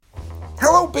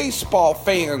Hello, baseball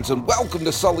fans, and welcome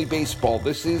to Sully Baseball.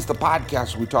 This is the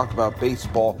podcast where we talk about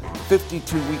baseball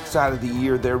 52 weeks out of the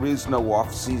year. There is no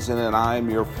off season, and I'm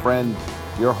your friend,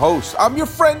 your host. I'm your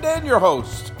friend and your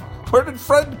host. Where did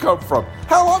friend come from?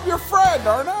 Hell, I'm your friend,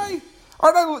 aren't I?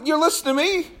 You're listening to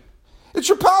me? It's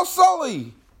your pal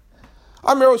Sully.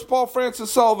 I'm your host, Paul Francis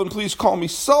Sullivan. Please call me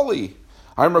Sully.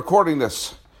 I'm recording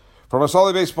this from a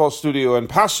Sully Baseball studio in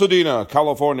Pasadena,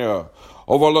 California,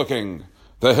 overlooking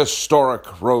the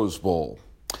historic Rose Bowl.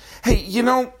 Hey,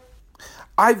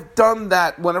 I've done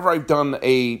that whenever I've done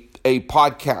a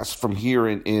podcast from here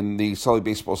in the Sully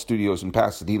Baseball studios in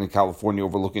Pasadena, California,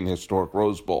 overlooking the historic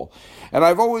Rose Bowl. And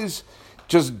I've always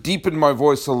just deepened my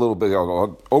voice a little bit,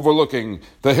 overlooking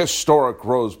the historic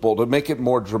Rose Bowl to make it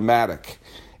more dramatic.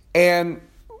 And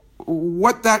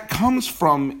what that comes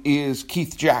from is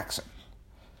Keith Jackson.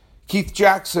 Keith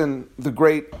Jackson, the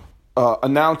great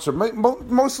announcer.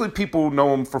 Mostly people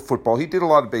know him for football. He did a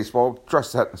lot of baseball. I'll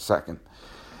address that in a second.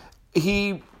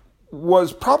 He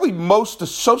was probably most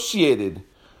associated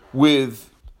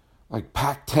with like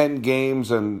Pac-10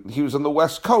 games, and he was on the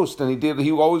West Coast, and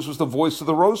he always was the voice of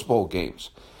the Rose Bowl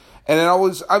games. And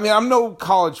I'm no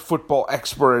college football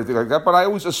expert or anything like that, but I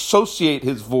always associate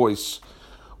his voice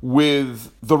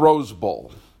with the Rose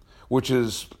Bowl, which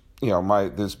is,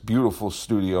 this beautiful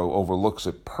studio overlooks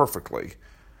it perfectly.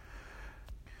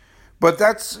 But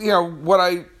that's, what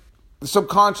I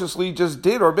subconsciously just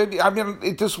did. Or maybe,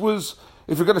 it just was,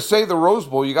 if you're going to say the Rose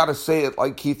Bowl, you got to say it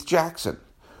like Keith Jackson,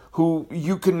 who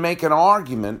you can make an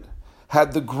argument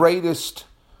had the greatest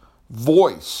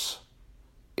voice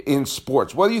in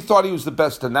sports. Whether you thought he was the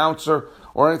best announcer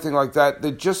or anything like that,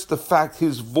 just the fact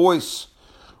his voice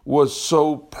was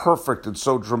so perfect and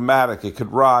so dramatic. It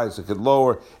could rise, it could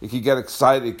lower, it could get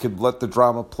excited, it could let the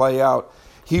drama play out.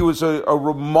 He was a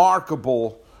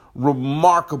remarkable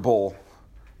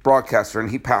broadcaster, and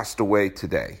he passed away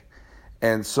today.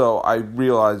 And so I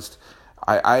realized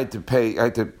I had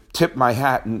to tip my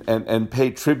hat and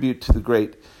pay tribute to the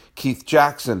great Keith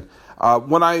Jackson.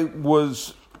 When I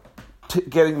was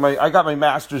I got my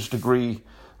master's degree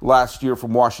last year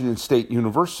from Washington State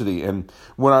University, and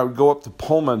when I would go up to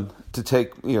Pullman to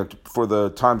take, for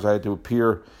the times I had to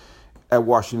appear at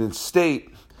Washington State,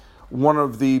 one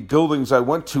of the buildings I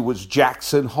went to was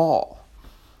Jackson Hall.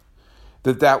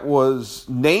 That was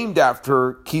named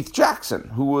after Keith Jackson,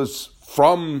 who was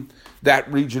from that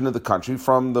region of the country,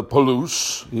 from the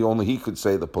Palouse. He could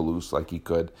say the Palouse like he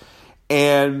could.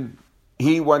 And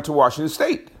he went to Washington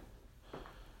State.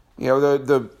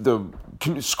 The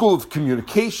School of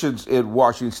Communications in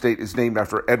Washington State is named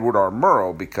after Edward R.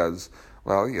 Murrow because,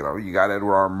 you got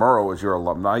Edward R. Murrow as your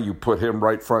alumni. You put him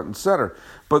right front and center.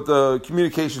 But the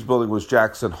communications building was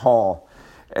Jackson Hall.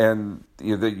 And I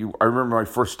remember my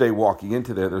first day walking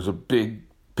into there, there's a big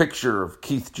picture of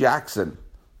Keith Jackson.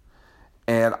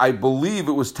 And I believe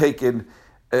it was taken,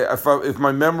 if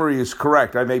my memory is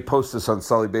correct, I may post this on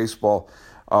Sully Baseball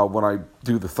when I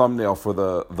do the thumbnail for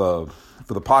the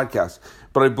podcast.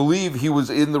 But I believe he was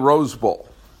in the Rose Bowl.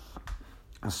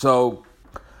 So,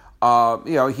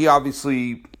 he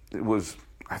obviously was,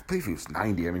 I believe he was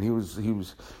 90. I mean,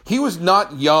 he was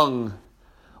not young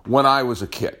when I was a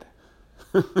kid.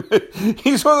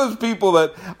 He's one of those people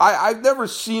that I've never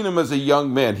seen him as a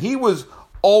young man. He was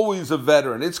always a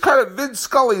veteran. It's kind of, Vin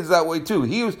Scully is that way too.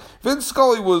 Vin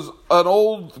Scully was an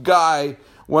old guy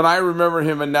when I remember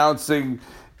him announcing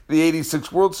the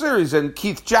 86 World Series, and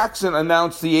Keith Jackson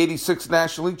announced the 86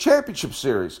 National League Championship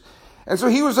Series. And so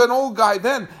he was an old guy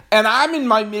then, and I'm in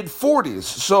my mid-40s,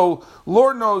 so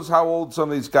Lord knows how old some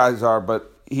of these guys are,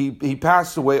 but he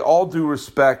passed away. All due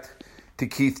respect to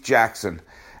Keith Jackson.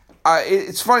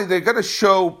 It's funny, they're going to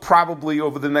show probably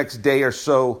over the next day or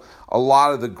so a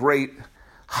lot of the great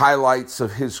highlights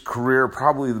of his career.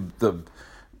 Probably the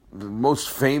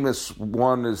most famous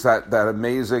one is that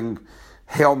amazing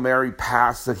Hail Mary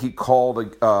pass that he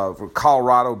called for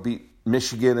Colorado beat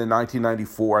Michigan in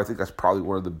 1994. I think that's probably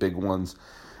one of the big ones.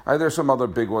 There's some other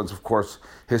big ones, of course,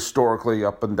 historically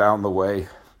up and down the way.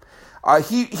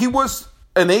 He was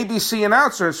an ABC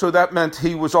announcer, so that meant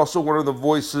he was also one of the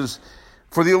voices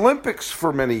for the Olympics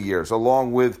for many years,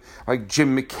 along with like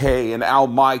Jim McKay and Al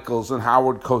Michaels and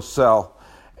Howard Cosell.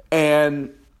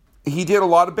 And he did a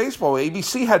lot of baseball.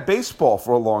 ABC had baseball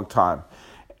for a long time.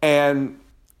 And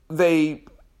they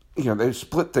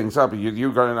split things up.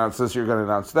 You're going to announce this, you're going to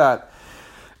announce that.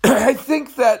 I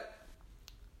think that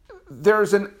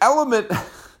there's an element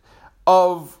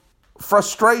of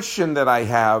frustration that I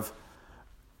have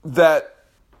that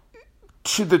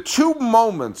the two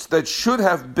moments that should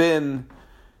have been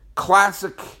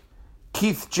classic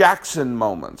Keith Jackson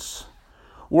moments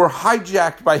were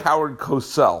hijacked by Howard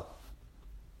Cosell.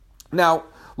 Now,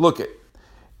 look it.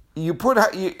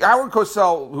 Howard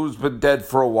Cosell, who's been dead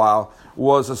for a while,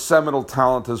 was a seminal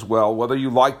talent as well. Whether you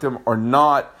liked him or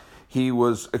not, he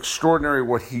was extraordinary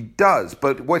what he does.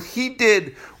 But what he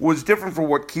did was different from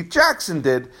what Keith Jackson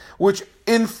did, which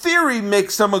in theory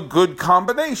makes them a good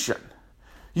combination.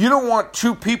 You don't want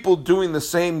two people doing the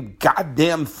same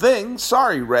goddamn thing.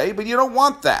 Sorry, Ray, but you don't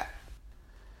want that.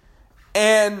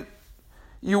 And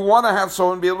you want to have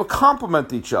someone be able to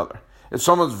complement each other. If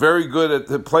someone's very good at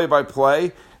the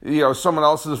play-by-play, someone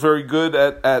else is very good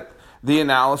at the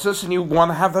analysis, and you want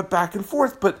to have that back and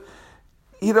forth. But,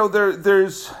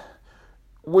 there's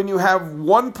when you have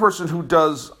one person who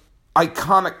does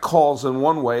iconic calls in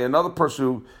one way, another person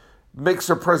who makes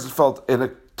their presence felt in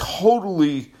a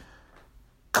totally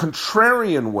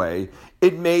contrarian way,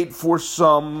 it made for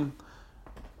some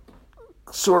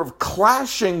sort of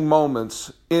clashing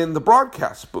moments in the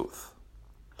broadcast booth.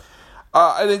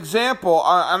 An example,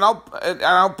 and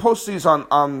I'll post these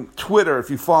on Twitter if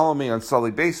you follow me on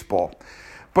Sully Baseball.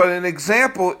 But an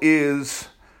example is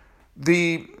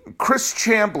the Chris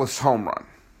Chambliss home run.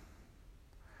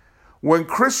 When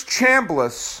Chris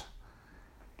Chambliss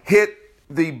hit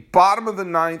the bottom of the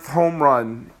ninth home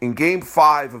run in Game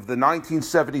 5 of the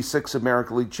 1976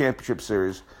 American League Championship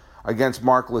Series against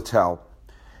Mark Littell,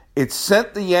 it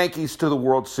sent the Yankees to the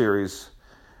World Series,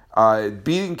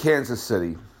 beating Kansas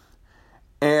City,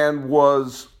 and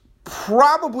was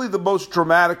probably the most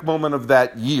dramatic moment of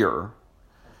that year,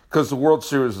 because the World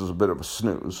Series is a bit of a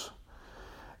snooze.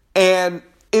 And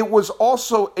it was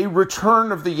also a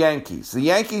return of the Yankees. The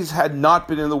Yankees had not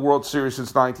been in the World Series since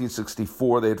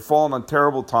 1964. They had fallen on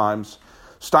terrible times.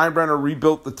 Steinbrenner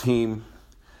rebuilt the team,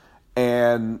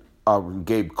 and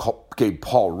Gabe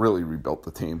Paul really rebuilt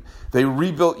the team. They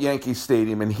rebuilt Yankee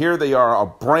Stadium, and here they are, a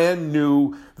brand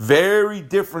new, very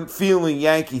different feeling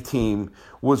Yankee team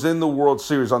was in the World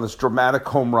Series on this dramatic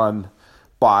home run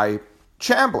by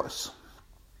Chambliss.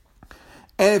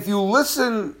 And if you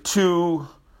listen to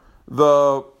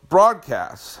the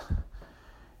broadcast,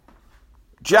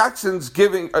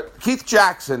 Keith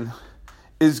Jackson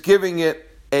is giving it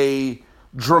a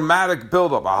dramatic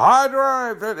buildup, a high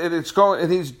drive,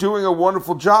 and he's doing a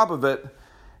wonderful job of it.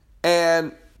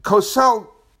 And Cosell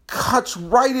cuts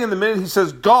right in the minute he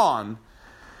says "gone,"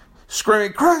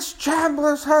 screaming, "Chris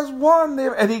Chambliss has won!"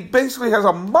 And he basically has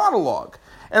a monologue.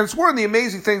 And it's one of the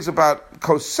amazing things about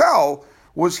Cosell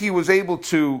was he was able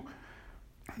to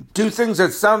do things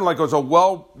that sounded like it was a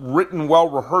well-written,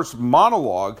 well-rehearsed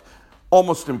monologue,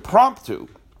 almost impromptu.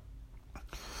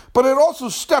 But it also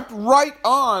stepped right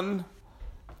on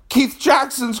Keith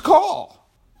Jackson's call.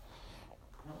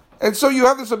 And so you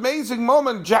have this amazing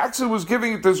moment. Jackson was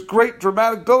giving it this great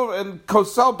dramatic build, and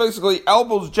Cosell basically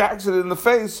elbows Jackson in the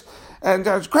face and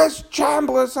says, "Chris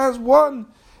Chambliss has won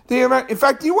the event." In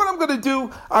fact, you know what I'm going to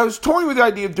do? I was toying with the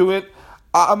idea of doing it.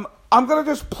 I'm going to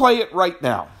just play it right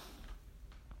now.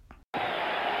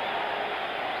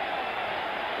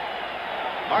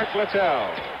 Mark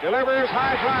Littell delivers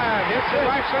high drive, hits it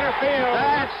right center field.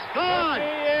 That's gone.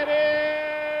 It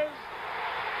is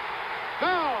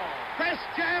gone. Chris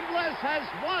Chambliss has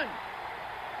won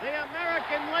the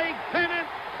American League pennant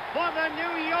for the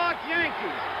New York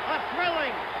Yankees. A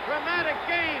thrilling, dramatic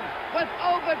game with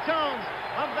overtones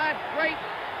of that great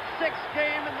sixth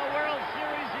game in the World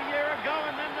Series a year ago,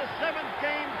 and then the seventh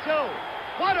game too.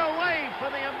 What a way for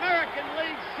the American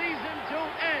League season to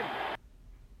end.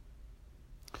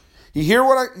 You hear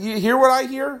what I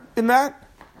hear in that?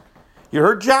 You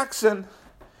heard Jackson,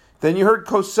 then you heard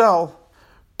Cosell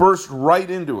burst right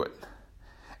into it.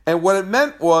 And what it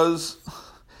meant was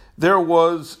there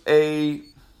was he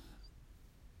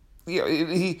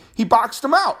boxed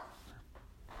him out.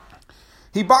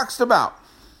 He boxed him out.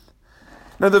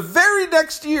 Now the very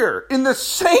next year, in the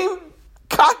same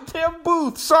goddamn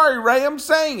booth, sorry Ray, I'm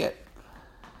saying it,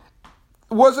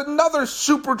 was another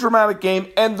super dramatic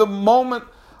game, and the moment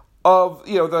of,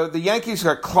 the Yankees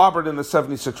got clobbered in the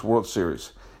 76 World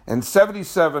Series. And the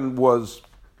 77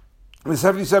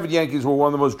 Yankees were one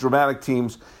of the most dramatic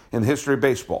teams in the history of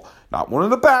baseball. Not one of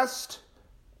the best,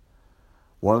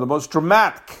 one of the most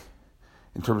dramatic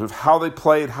in terms of how they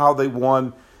played, how they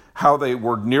won, how they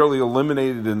were nearly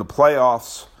eliminated in the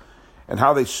playoffs, and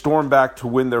how they stormed back to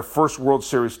win their first World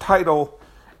Series title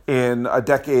in a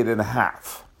decade and a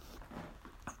half.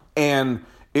 And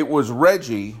it was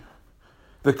Reggie,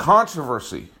 the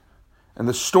controversy and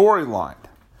the storyline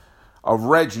of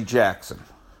Reggie Jackson,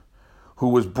 who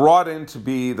was brought in to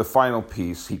be the final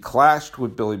piece. He clashed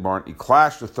with Billy Martin. He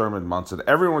clashed with Thurman Munson.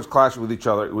 Everyone was clashing with each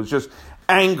other. It was just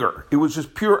anger. It was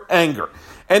just pure anger.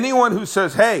 Anyone who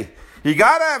says, hey, You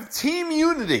got to have team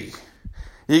unity.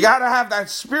 You got to have that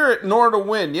spirit in order to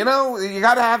win. You know, you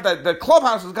got to have that. The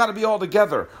clubhouse has got to be all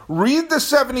together. Read the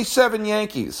 77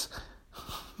 Yankees.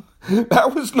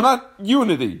 That was not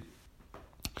unity.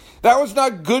 That was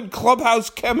not good clubhouse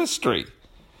chemistry.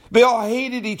 They all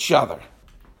hated each other.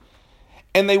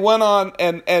 And they went on,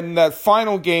 and that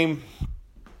final game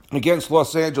against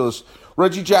Los Angeles,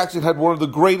 Reggie Jackson had one of the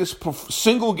greatest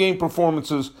single-game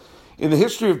performances in the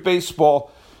history of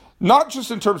baseball, not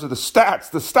just in terms of the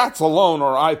stats. The stats alone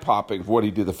are eye-popping for what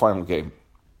he did the final game.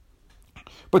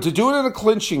 But to do it in a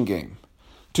clinching game,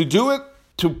 to do it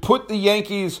to put the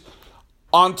Yankees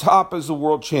on top as the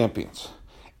world champions,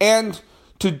 and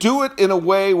to do it in a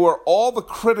way where all the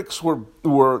critics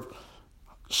were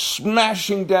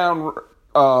smashing down,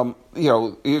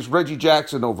 is Reggie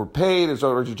Jackson overpaid? Is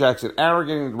Reggie Jackson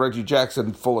arrogant? Is Reggie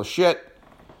Jackson full of shit?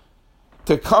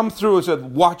 To come through and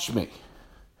said, watch me.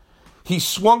 He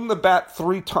swung the bat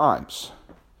 3 times.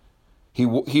 He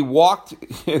walked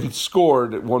and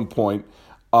scored at one point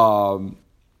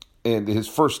in his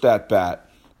first at bat,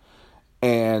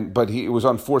 but it was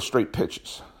on 4 straight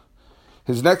pitches.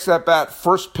 His next at bat,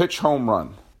 first pitch home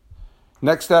run.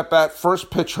 Next at bat, first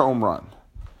pitch home run.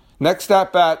 Next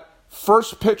at bat,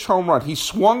 first pitch home run. He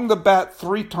swung the bat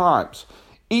 3 times.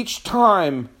 Each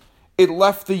time it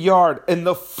left the yard, and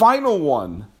the final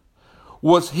one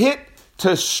was hit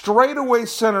to straightaway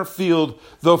center field,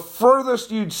 the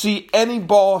furthest you'd see any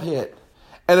ball hit.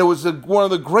 And it was one of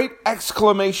the great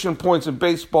exclamation points in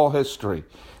baseball history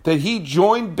that he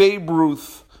joined Babe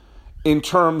Ruth in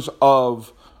terms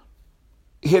of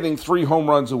hitting 3 home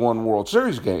runs in one World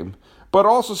Series game, but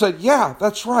also said, yeah,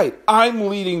 that's right, I'm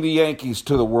leading the Yankees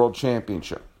to the World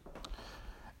Championship.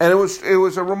 And it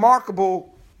was a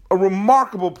remarkable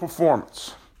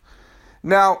performance.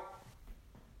 Now,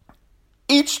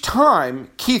 each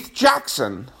time Keith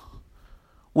Jackson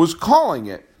was calling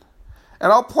it,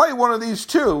 and I'll play one of these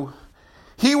too,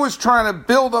 he was trying to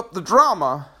build up the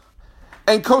drama,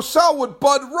 and Cosell would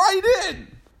butt right in.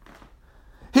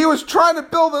 He was trying to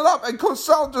build it up, and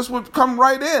Cosell just would come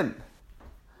right in.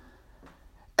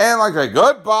 And like,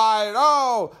 goodbye,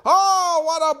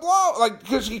 what a blow.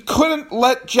 Because he couldn't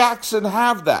let Jackson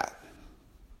have that.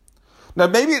 Now,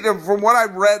 maybe from what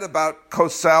I've read about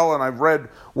Cosell, and I've read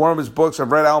one of his books,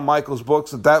 I've read Al Michaels'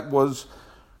 books, that was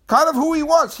kind of who he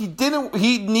was. He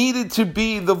needed to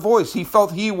be the voice. He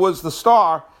felt he was the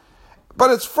star.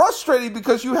 But it's frustrating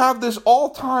because you have this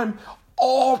all-time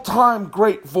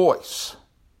great voice.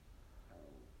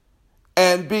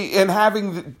 And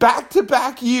having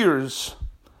back-to-back years,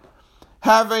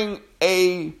 having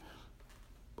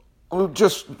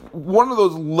just one of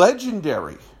those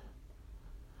legendary,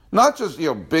 not just,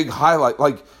 big highlight,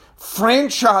 like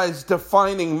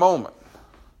franchise-defining moment.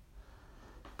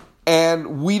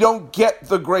 And we don't get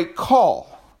the great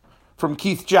call from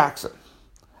Keith Jackson.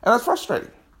 And that's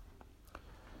frustrating.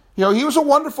 He was a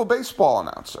wonderful baseball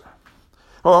announcer.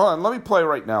 Oh, hold on, let me play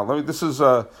right now. This is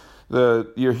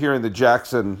you're hearing the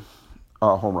Jackson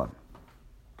home run.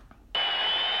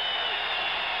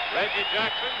 Reggie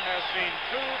Jackson has seen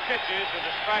 2 pitches in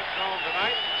the strike zone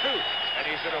tonight, 2, and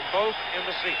he's hit them both in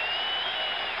the seats.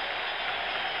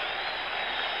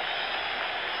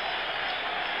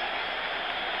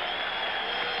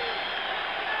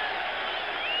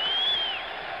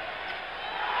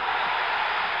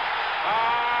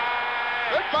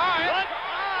 Goodbye.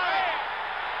 Goodbye.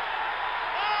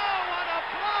 Oh, what a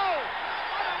blow.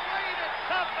 What a way to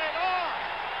top it off.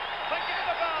 Forget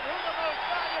about who the most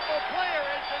valuable player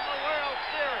is in the World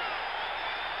Series.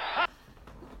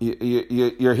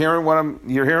 You're hearing what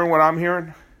I'm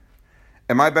hearing?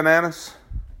 Am I bananas?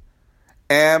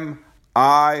 Am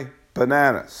I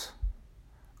bananas?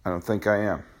 I don't think I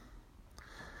am.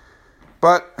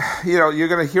 But, you're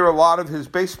going to hear a lot of his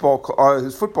his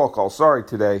football calls,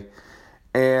 today.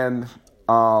 And,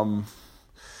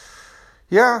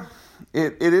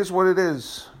 it is what it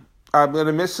is. I'm going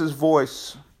to miss his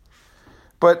voice.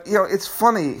 But, it's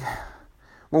funny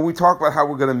when we talk about how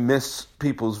we're going to miss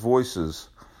people's voices.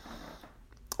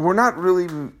 We're not really,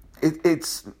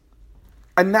 it's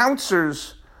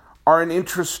announcers are an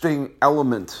interesting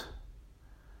element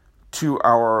to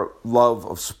our love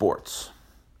of sports.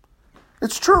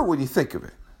 It's true when you think of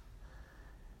it.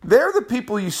 They're the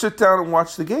people you sit down and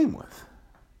watch the game with.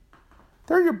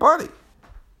 They're your buddy.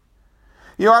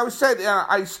 I always said,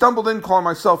 I stumbled in calling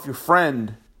myself your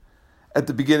friend at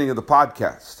the beginning of the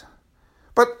podcast.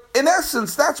 But in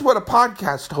essence, that's what a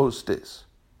podcast host is.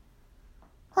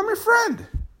 I'm your friend.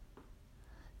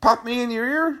 Pop me in your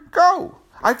ear, go.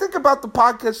 I think about the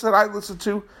podcasts that I listen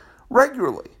to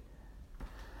regularly.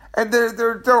 And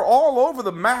they're all over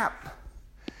the map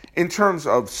in terms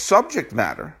of subject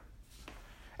matter.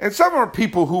 And some are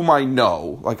people whom I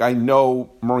know, like I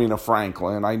know Marina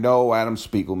Franklin, I know Adam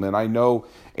Spiegelman, I know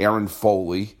Aaron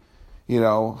Foley,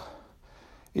 people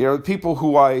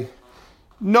who I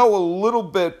know a little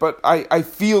bit, but I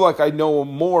feel like I know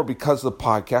them more because of the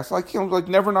podcast. Like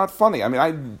Never Not Funny. I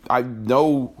mean, I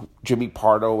know Jimmy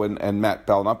Pardo and Matt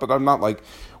Belknap, but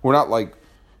we're not like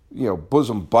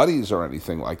bosom buddies or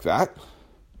anything like that.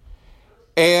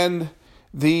 And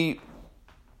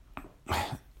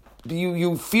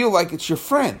you feel like it's your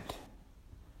friend.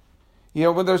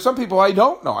 When there's some people I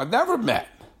don't know, I've never met,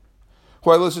 who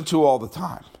I listen to all the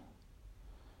time.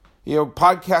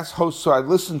 Podcast hosts who I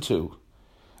listen to,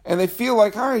 and they feel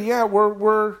like, all right, yeah,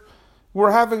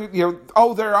 we're having,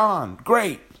 they're on,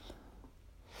 great.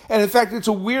 And in fact, it's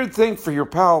a weird thing for your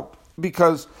pal,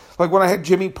 because like when I had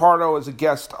Jimmy Pardo as a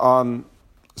guest on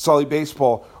Sully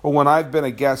Baseball, or when I've been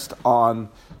a guest on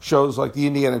shows like the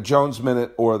Indiana Jones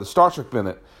Minute or the Star Trek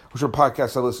Minute, which are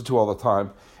podcasts I listen to all the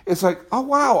time, it's like, oh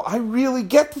wow, I really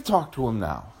get to talk to him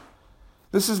now.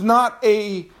 This is not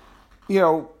a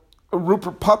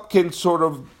Rupert Pupkin sort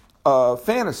of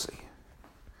fantasy.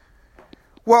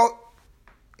 Well,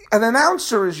 an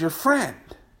announcer is your friend.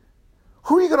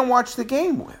 Who are you going to watch the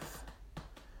game with?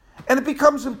 And it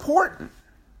becomes important.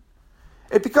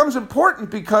 It becomes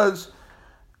important because,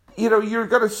 you're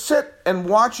going to sit and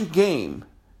watch a game.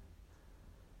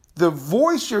 The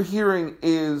voice you're hearing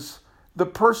is the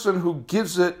person who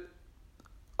gives it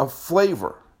a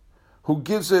flavor, who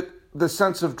gives it the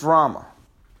sense of drama,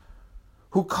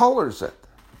 who colors it.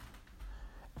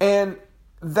 And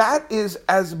that is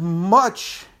as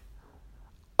much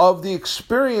of the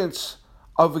experience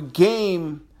of a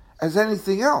game as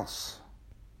anything else.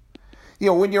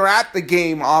 When you're at the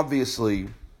game, obviously,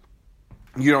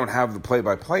 you don't have the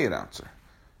play-by-play announcer.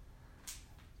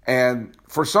 And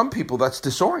for some people, that's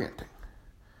disorienting.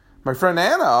 My friend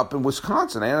Anna up in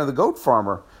Wisconsin, Anna the goat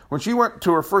farmer, when she went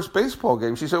to her first baseball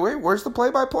game, she said, wait, where's the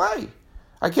play-by-play?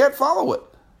 I can't follow it.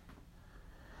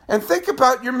 And think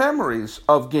about your memories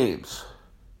of games.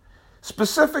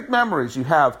 Specific memories you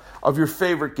have of your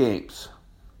favorite games.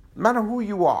 No matter who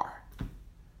you are.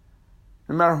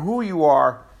 No matter who you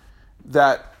are,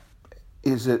 that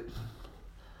is it,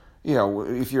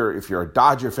 if you're a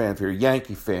Dodger fan, if you're a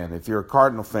Yankee fan, if you're a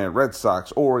Cardinal fan, Red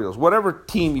Sox, Orioles, whatever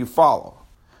team you follow,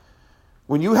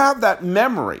 when you have that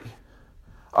memory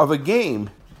of a game,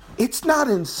 it's not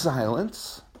in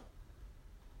silence.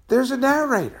 There's a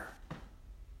narrator.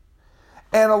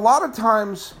 And a lot of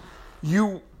times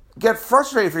you get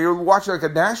frustrated if you're watching like a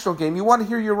national game, you want to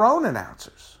hear your own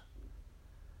announcers.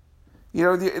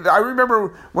 I remember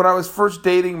when I was first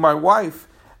dating my wife,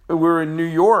 we were in New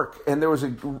York, and there was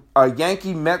a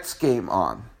Yankee-Mets game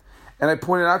on. And I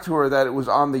pointed out to her that it was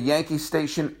on the Yankee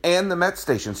station and the Mets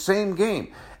station, same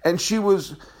game. And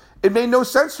it made no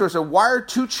sense to her. I said, why are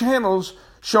two channels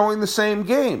showing the same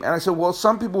game? And I said, well,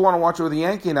 some people want to watch it with a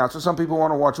Yankee announcer, some people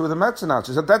want to watch it with a Mets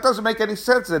announcer. I said, that doesn't make any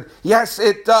sense. I said, yes,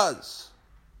 it does.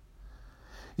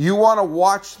 You want to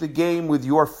watch the game with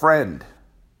your friend,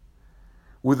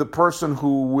 with the person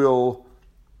who will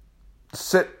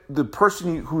the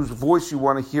person whose voice you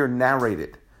want to hear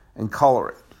narrated and color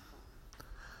it.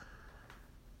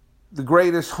 The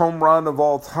greatest home run of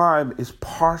all time is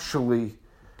partially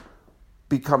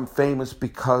become famous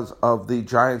because of the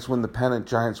Giants win the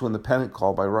pennant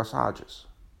call by Russ Hodges.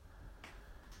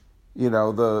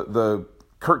 The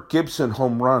Kirk Gibson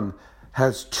home run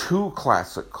has two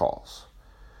classic calls.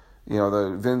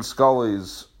 The Vin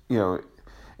Scully's, in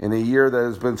a year that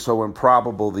has been so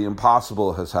improbable, the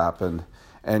impossible has happened.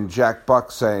 And Jack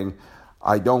Buck saying,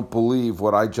 I don't believe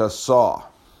what I just saw.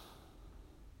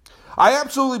 I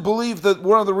absolutely believe that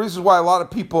one of the reasons why a lot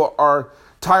of people are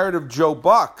tired of Joe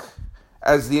Buck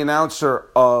as the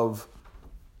announcer of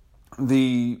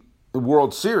the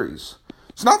World Series.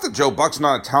 It's not that Joe Buck's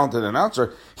not a talented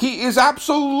announcer. He is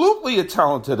absolutely a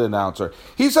talented announcer.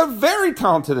 He's a very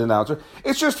talented announcer.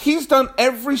 It's just he's done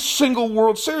every single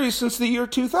World Series since the year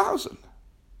 2000.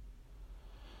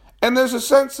 And there's a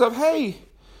sense of, hey,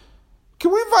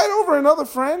 can we invite over another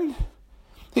friend?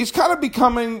 He's kind of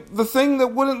becoming the thing that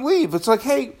wouldn't leave. It's like,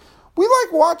 hey, we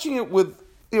like watching it with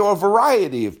a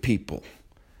variety of people.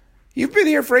 You've been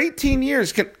here for 18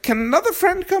 years. Can another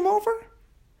friend come over?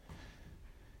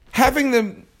 Having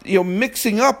them,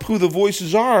 mixing up who the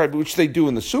voices are, which they do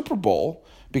in the Super Bowl,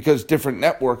 because different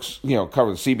networks,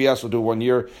 cover. CBS will do 1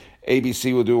 year,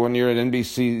 ABC will do 1 year, and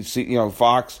NBC,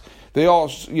 Fox, they all,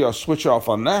 switch off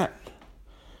on that.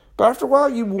 But after a while,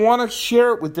 you want to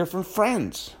share it with different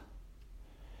friends.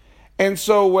 And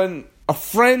so when a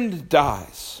friend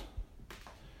dies,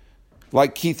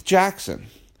 like Keith Jackson.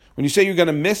 When you say you're going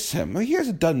to miss him, well, he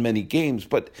hasn't done many games,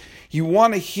 but you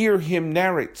want to hear him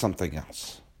narrate something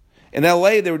else. In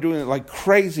L.A., they were doing it like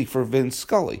crazy for Vin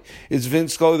Scully. Is Vin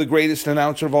Scully the greatest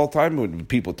announcer of all time? When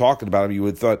people talking about him, you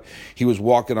would have thought he was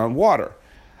walking on water.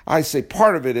 I say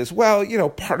part of it is,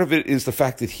 part of it is the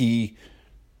fact that he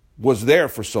was there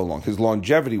for so long. His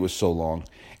longevity was so long.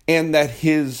 And that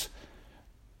his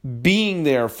being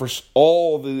there for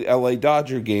all the L.A.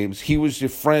 Dodger games, he was your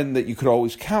friend that you could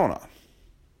always count on.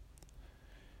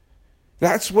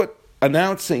 That's what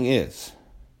announcing is.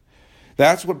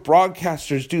 That's what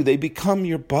broadcasters do. They become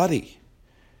your buddy.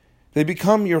 They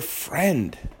become your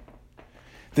friend.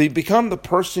 They become the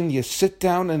person you sit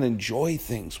down and enjoy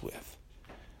things with.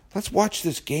 Let's watch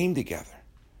this game together.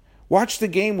 Watch the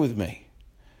game with me.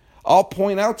 I'll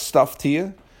point out stuff to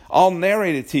you. I'll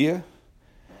narrate it to you.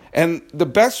 And the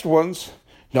best ones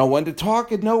know when to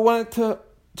talk and know when to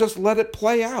just let it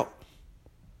play out.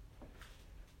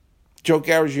 Joe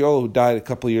Garagiola, who died a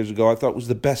couple of years ago, I thought was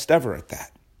the best ever at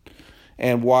that.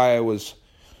 And why I was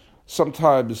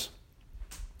sometimes,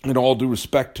 in all due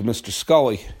respect to Mr.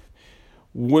 Scully,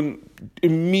 wouldn't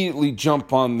immediately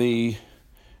jump on the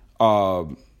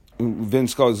Vin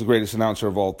Scully's the greatest announcer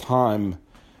of all time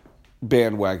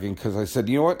bandwagon, because I said,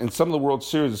 you know what, in some of the World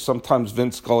Series, sometimes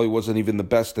Vin Scully wasn't even the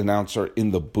best announcer in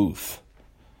the booth.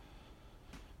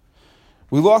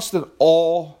 We lost an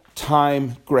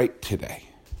all-time great today.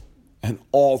 An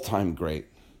all-time great.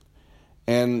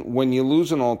 And when you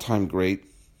lose an all-time great,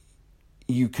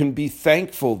 you can be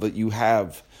thankful that you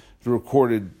have the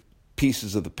recorded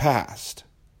pieces of the past.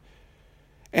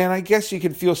 And I guess you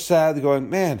can feel sad going,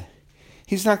 man,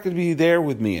 he's not going to be there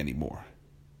with me anymore.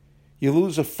 You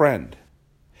lose a friend.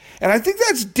 And I think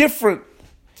that's different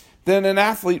than an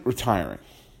athlete retiring.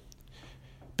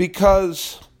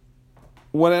 Because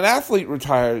when an athlete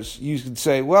retires, you can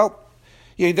say, well,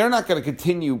 yeah, they're not going to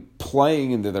continue playing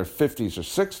into their 50s or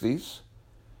 60s.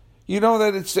 You know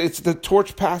that it's the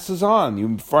torch passes on.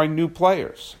 You find new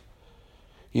players.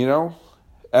 You know,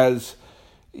 as,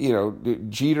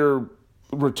 Jeter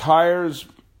retires,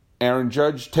 Aaron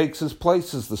Judge takes his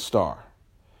place as the star.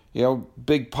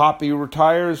 Big Papi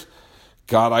retires.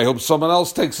 God, I hope someone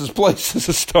else takes his place as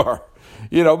a star.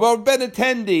 But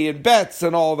Benintendi and Betts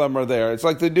and all of them are there. It's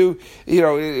like the new,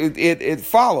 it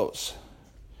follows.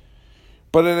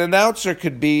 But an announcer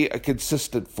could be a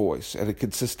consistent voice and a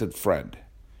consistent friend.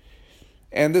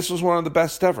 And this was one of the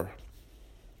best ever.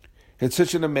 It's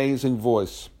such an amazing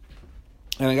voice.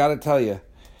 And I got to tell you,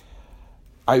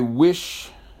 I wish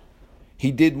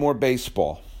he did more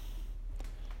baseball.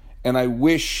 And I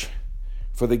wish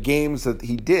for the games that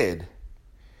he did,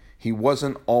 he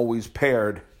wasn't always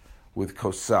paired with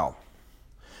Cosell.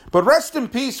 But rest in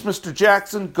peace, Mr.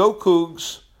 Jackson. Go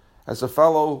Cougs, as a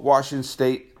fellow Washington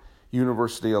State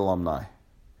University alumni.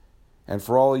 And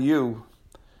for all of you,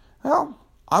 well,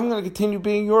 I'm going to continue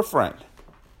being your friend.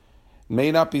 It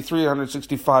may not be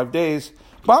 365 days,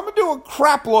 but I'm going to do a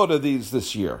crap load of these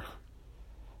this year.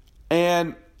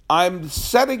 And I'm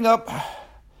setting up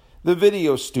the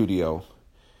video studio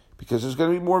because there's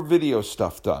going to be more video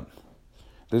stuff done.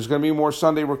 There's going to be more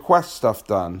Sunday request stuff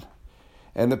done.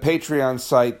 And the Patreon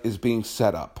site is being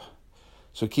set up.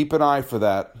 So keep an eye for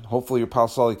that. Hopefully your pal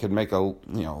Sully can make a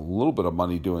little bit of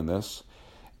money doing this.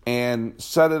 And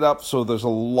set it up so there's a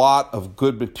lot of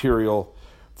good material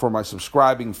for my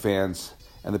subscribing fans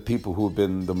and the people who have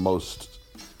been the most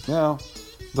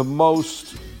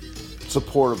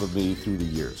supportive of me through the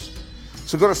years.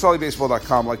 So go to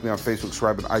SullyBaseball.com, like me on Facebook,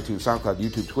 subscribe on iTunes, SoundCloud,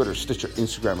 YouTube, Twitter, Stitcher,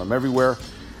 Instagram. I'm everywhere.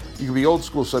 You can be old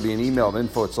school, send me an email at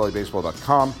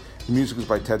info@SullyBaseball.com. The music is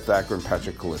by Ted Thacker and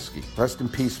Patrick Kaliski. Rest in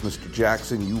peace, Mr.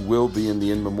 Jackson. You will be in the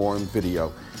in memoriam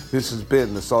video. This has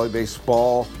been the Sully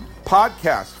Baseball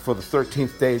podcast for the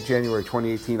 13th day of January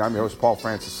 2018. I'm your host, Paul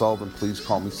Francis Sullivan. Please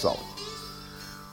call me Sully.